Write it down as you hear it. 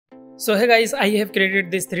So hey guys, I have created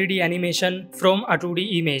this 3D animation from a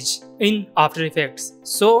 2D image in After Effects.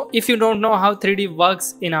 So if you don't know how 3D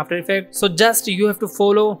works in After Effects, so just you have to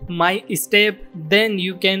follow my step, then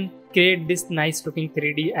you can create this nice looking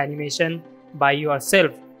 3D animation by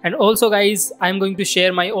yourself. And also guys, I'm going to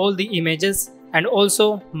share my all the images and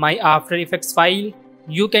also my After Effects file.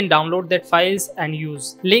 You can download that files and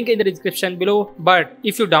use. Link in the description below. But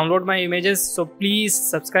if you download my images, so please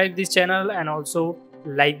subscribe this channel and also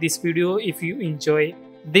like this video if you enjoy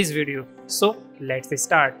this video. So let's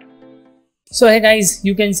start. So hey guys,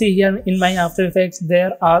 you can see here in my After Effects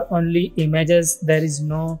there are only images. There is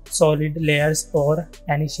no solid layers or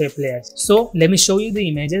any shape layers. So let me show you the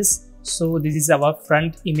images. So this is our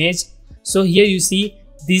front image. So here you see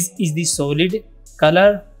this is the solid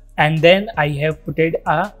color, and then I have put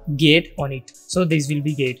a gate on it. So this will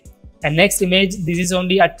be gate. And next image, this is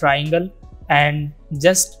only a triangle and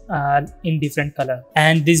just in different color,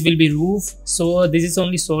 and this will be roof. So this is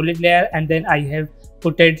only solid layer, and then I have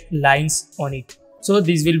put lines on it. So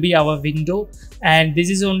this will be our window, and this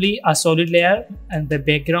is only a solid layer and the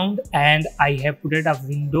background, and I have put a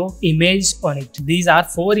window image on it. These are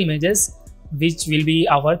 4 images which will be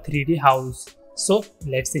our 3D house. So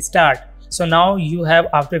let's start. So now you have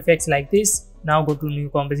After Effects like this. Now go to new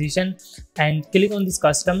composition and click on this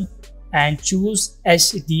custom and choose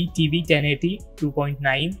HD TV 1080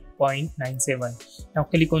 2.9.97. Now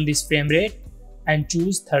click on this frame rate and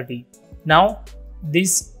choose 30. Now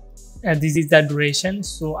this is the duration,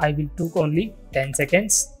 so I will took only 10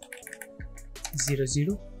 seconds.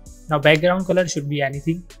 00. Now background color should be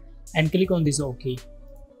anything, and click on this OK.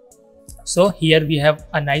 So here we have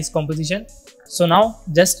a nice composition. So now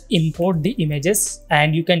just import the images,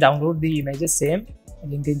 and you can download the images, same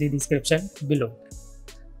link in the description below.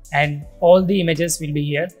 And all the images will be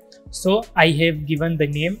here. So I have given the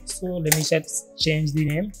name, so let me just change the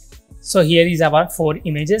name. So here is our 4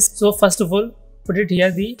 images. So first of all, put it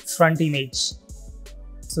here the front image.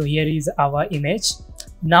 So here is our image.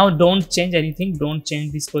 Now don't change anything, don't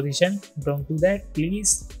change this position, don't do that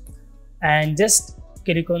please, and just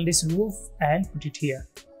click on this roof and put it here.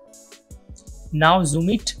 Now zoom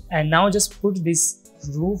it, and now just put this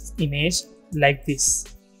roof image like this.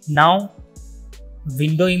 Now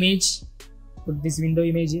window image, put this window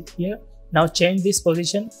image here. Now change this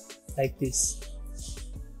position like this,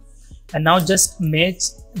 and now just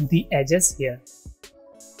match the edges here.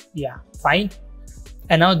 Yeah, fine.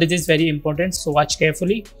 And now this is very important, so watch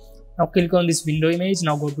carefully. Now click on this window image.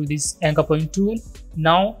 Now go to this anchor point tool.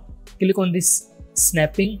 Now click on this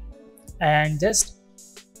snapping and just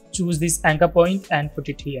choose this anchor point and put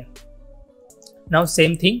it here. Now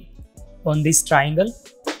same thing on this triangle.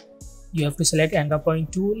 You have to select anchor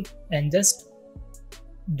point tool and just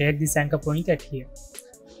drag this anchor point at here.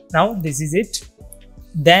 Now this is it.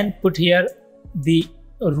 Then put here the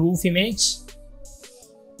roof image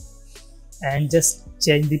and just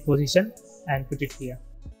change the position and put it here.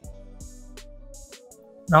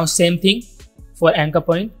 Now same thing for anchor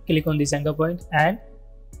point. Click on this anchor point and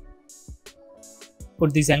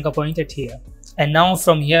put this anchor point at here. And now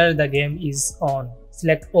from here the game is on.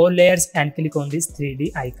 Select all layers and click on this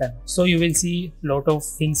 3D icon. So you will see lot of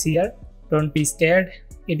things here. Don't be scared.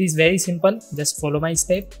 It is very simple. Just follow my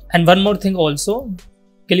step. And one more thing also,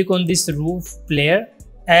 click on this roof layer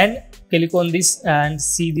and click on this and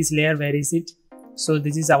see this layer. Where is it? So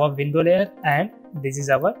this is our window layer and this is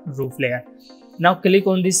our roof layer. Now click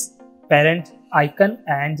on this parent icon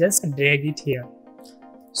and just drag it here.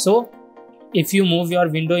 So if you move your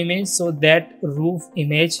window image, so that roof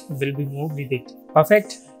image will be moved with it.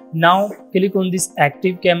 Perfect. Now click on this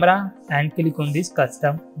active camera and click on this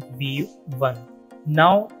custom view 1.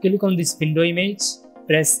 Now click on this window image,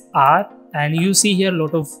 press R, and you see here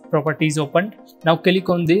lot of properties opened. Now click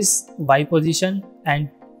on this Y position and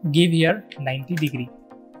give here 90 degree.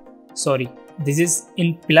 Sorry, this is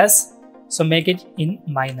in plus, so make it in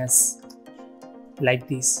minus like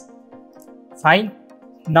this. Fine.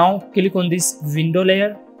 Now click on this window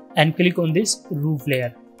layer and click on this roof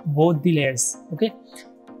layer, both the layers. Okay,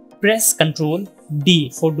 press Ctrl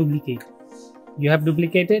D for duplicate. You have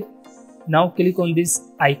duplicated. Now click on this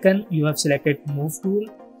icon. You have selected move tool,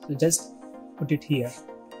 so just put it here.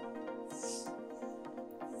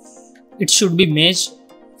 It should be matched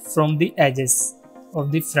from the edges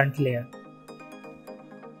of the front layer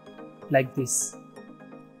like this.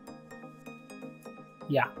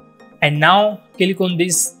 Yeah. And now click on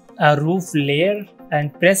this roof layer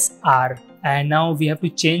and press R, and now we have to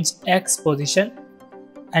change X position,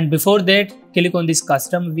 and before that click on this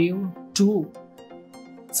custom view to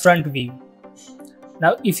front view.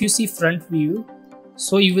 Now if you see front view,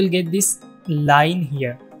 so you will get this line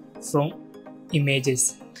here. from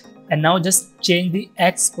images. And now just change the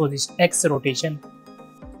X position, X rotation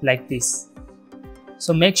like this.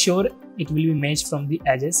 So make sure it will be matched from the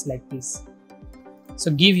edges like this.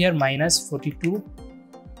 So give here -42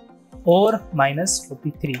 or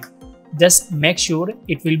 -43. Just make sure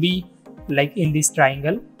it will be like in this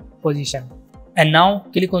triangle position. And now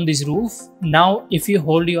click on this roof. Now if you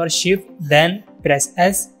hold your shift, then press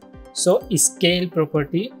S. So scale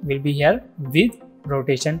property will be here with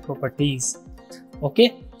rotation properties.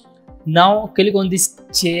 Okay. Now click on this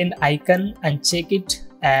chain icon and check it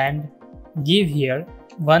and give here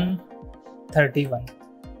 131.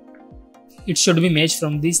 It should be matched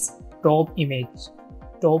from this top image,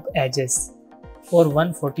 top edges, or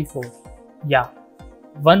 144. Yeah,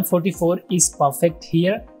 144 is perfect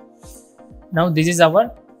here. Now this is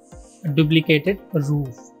our duplicated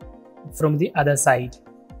roof from the other side.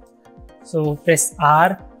 So press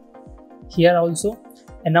R here also,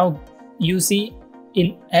 and now you see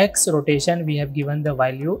in X rotation we have given the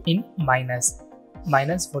value in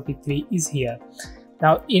 -43 is here.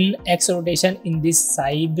 Now in X rotation in this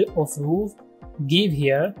side of roof, give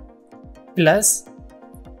here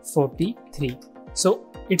 +43. So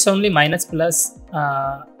it's only minus plus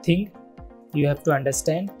thing you have to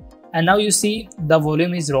understand. And now you see the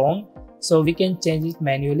volume is wrong, so we can change it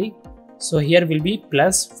manually. So here will be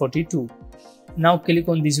 +42. Now click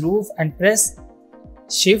on this roof and press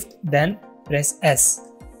shift, then press S.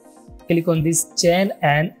 Click on this chain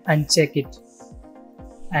and uncheck it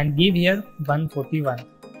and give here 141.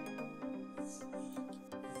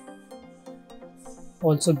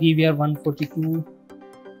 Also give here 142,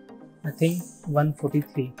 I think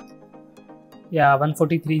 143. Yeah,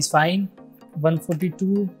 143 is fine.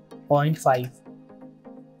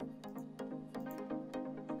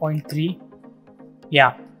 142.5.3.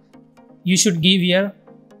 Yeah, you should give here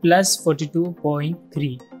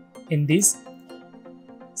 +42.3 in this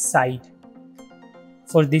side,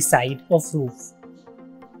 for this side of roof.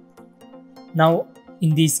 Now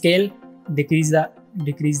in the scale, decrease the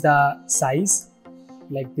size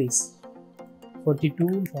like this,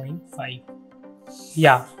 42.5.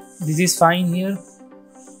 Yeah, this is fine here.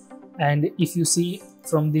 And if you see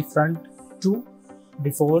from the front to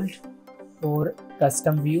default or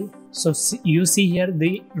custom view, so you see here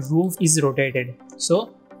the roof is rotated. So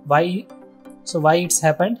why it's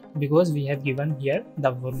happened? Because we have given here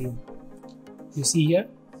the volume. You see here,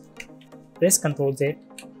 press Ctrl Z.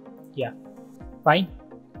 Yeah, fine.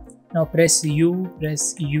 Now press U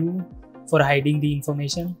for hiding the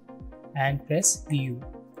information and press U.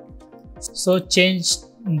 So change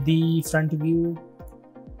the front view,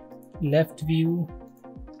 left view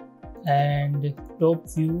and top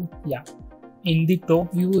view. Yeah, in the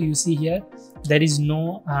top view you see here there is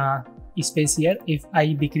no space here. If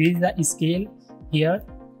I decrease the scale here,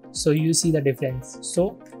 so you see the difference.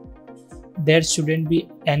 So there shouldn't be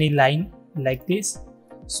any line like this,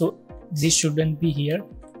 so this shouldn't be here.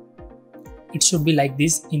 It should be like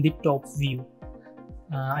this in the top view.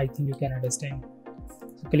 I think you can understand.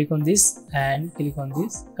 So click on this and click on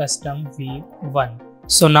this custom view 1.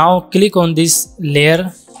 So now click on this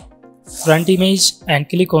layer front image and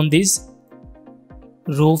click on this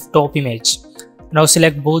roof top image. Now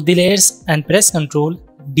select both the layers and press Ctrl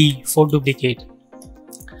D for duplicate.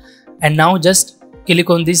 And now just click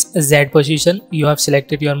on this Z position. You have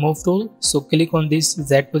selected your move tool, so click on this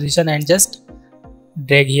Z position and just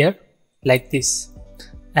drag here like this,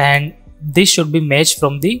 and this should be matched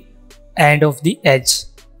from the end of the edge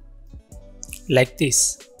like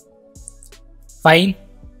this. Fine.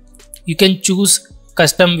 You can choose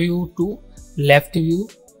custom view to left view,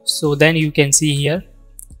 so then you can see here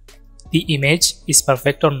the image is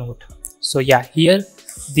perfect or not. So yeah, here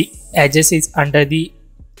the edges is under the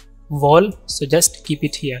wall, so just keep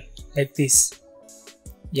it here like this.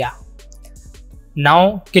 Yeah,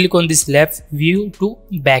 now click on this left view to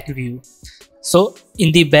back view. So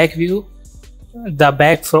in the back view, the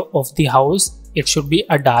back of the house, it should be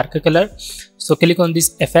a dark color. So click on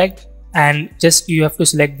this effect and just you have to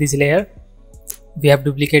select this layer. We have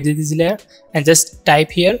duplicated this layer and just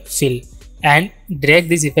type here fill and drag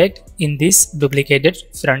this effect in this duplicated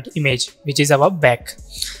front image, which is our back.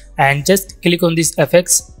 And just click on this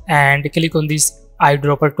effects and click on this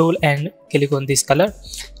eyedropper tool and click on this color,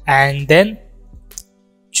 and then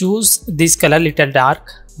choose this color little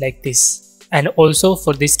dark like this. And also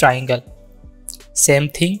for this triangle, same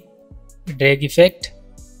thing, drag effect,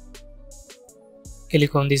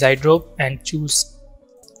 click on this eyedrop and choose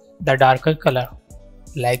the darker color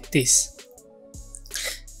like this.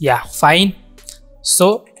 Yeah, fine.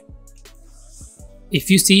 So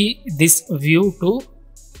if you see this view to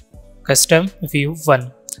custom view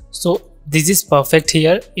 1, So this is perfect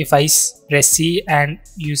here. If I press C and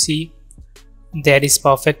you see there is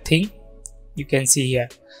perfect thing, you can see here.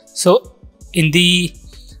 So in the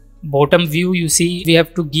bottom view, you see we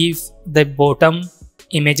have to give the bottom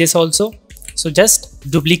images also. So just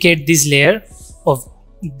duplicate this layer of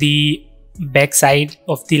the back side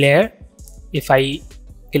of the layer. If I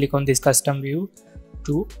click on this custom view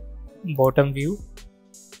to bottom view,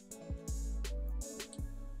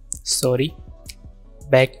 sorry,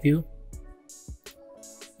 back view,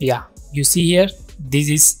 yeah, you see here this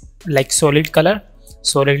is like solid color,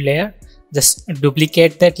 solid layer. Just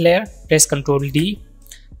duplicate that layer, press Ctrl D,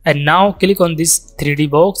 and now click on this 3D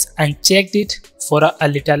box and check it for a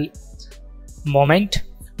little moment.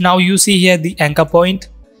 Now you see here the anchor point.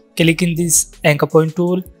 Click in this anchor point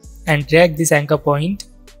tool and drag this anchor point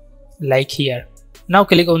like here. Now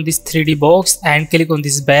click on this 3D box and click on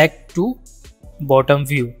this back to bottom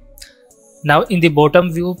view. Now in the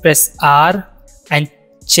bottom view, press R and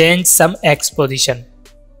change some X position.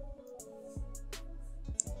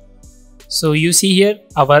 So you see here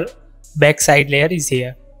our back side layer is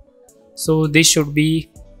here. So this should be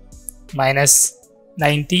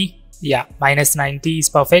 -90. Yeah, -90 is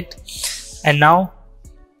perfect. And now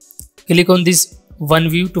click on this 1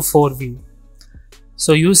 view to 4 view.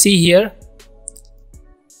 So you see here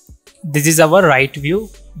this is our right view,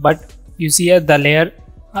 but you see here the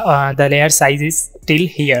layer size is till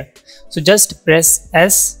here. So just press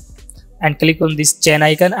S and click on this chain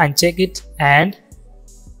icon and check it and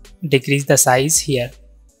decrease the size here,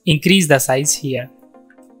 increase the size here.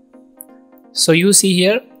 So you see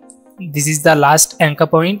here this is the last anchor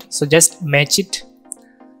point, so just match it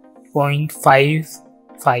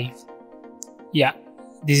 0.55. yeah,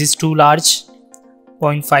 this is too large,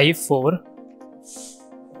 0.54.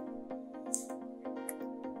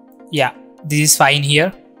 yeah, this is fine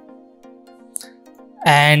here.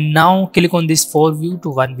 And now click on this 4 view to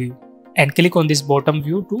 1 view and click on this bottom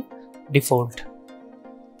view to default.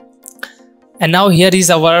 And now here is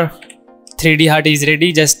our 3D hut is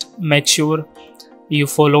ready. Just make sure you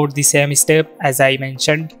followed the same step as I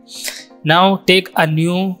mentioned. Now take a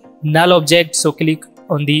new null object. So click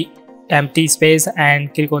on the empty space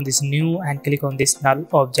and click on this new and click on this null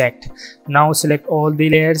object. Now select all the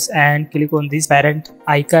layers and click on this parent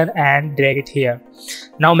icon and drag it here.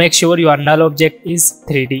 Now make sure your null object is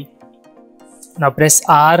 3D. Now press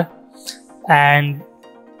R, and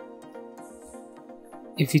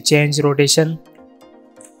if you change rotation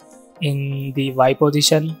in the Y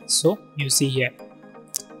position, so you see here.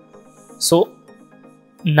 So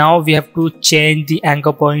now we have to change the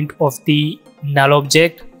anchor point of the null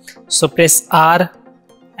object. So press R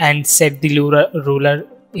and set the ruler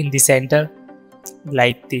in the center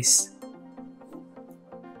like this.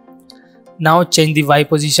 Now change the Y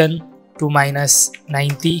position to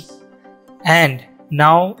 -90, and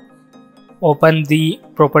now open the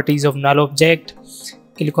properties of null object.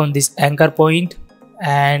 Click on this anchor point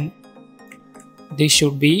and this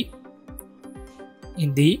should be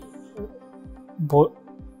in the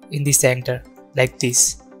center like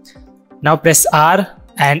this. Now press R,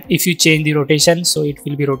 and if you change the rotation, so it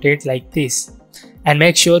will be rotate like this, and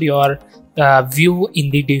make sure your view in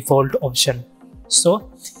the default option.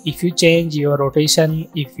 So if you change your rotation,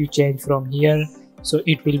 if you change from here, so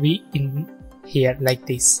it will be in here like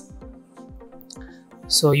this.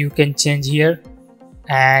 So you can change here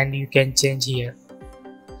and you can change here.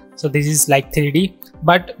 So this is like 3D,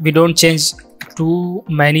 but we don't change too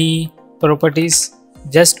many properties,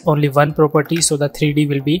 just only one property, so the 3D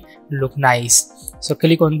will be look nice. So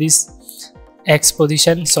click on this X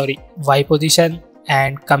position, sorry, Y position,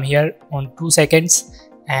 and come here on 2 seconds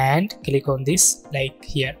and click on this like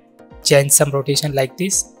here. Change some rotation like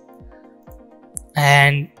this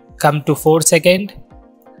and come to 4 seconds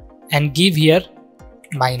and give here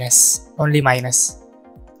minus, only minus.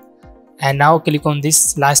 And now click on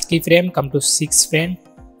this last keyframe, come to 6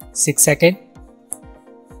 seconds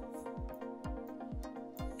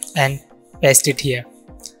and paste it here.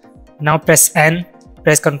 Now press N,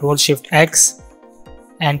 press Ctrl Shift X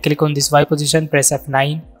and click on this Y position, press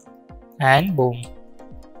F9 and boom.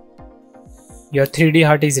 Your 3D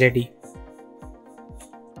hut is ready.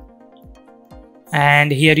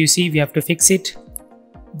 And here you see we have to fix it.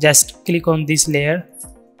 Just click on this layer,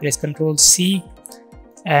 press Ctrl C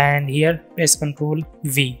and here press Ctrl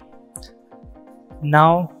V.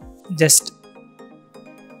 Now just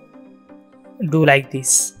do like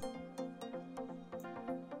this.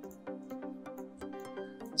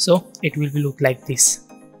 So it will look like this.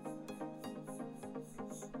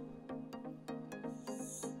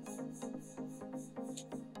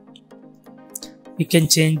 We can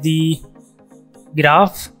change the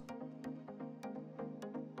graph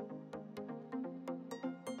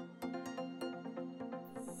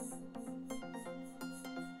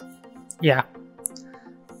Yeah,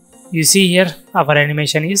 you see here our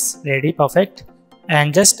animation is ready, perfect.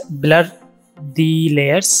 And just blur the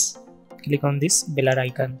layers, click on this blur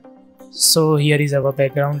icon. So here is our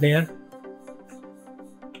background layer.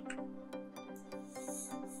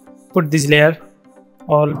 Put this layer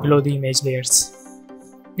all below the image layers.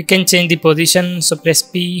 You can change the position, so press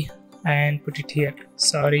P and put it here.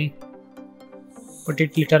 Sorry, put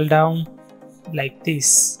it little down like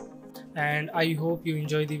this. And I hope you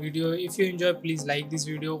enjoy the video. If you enjoy, please like this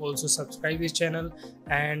video, also subscribe this channel.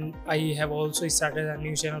 And I have also started a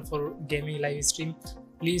new channel for gaming live stream.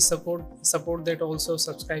 Please support that, also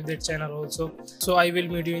subscribe that channel also. So I will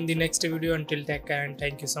meet you in the next video. Until take care, and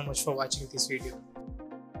thank you so much for watching this video.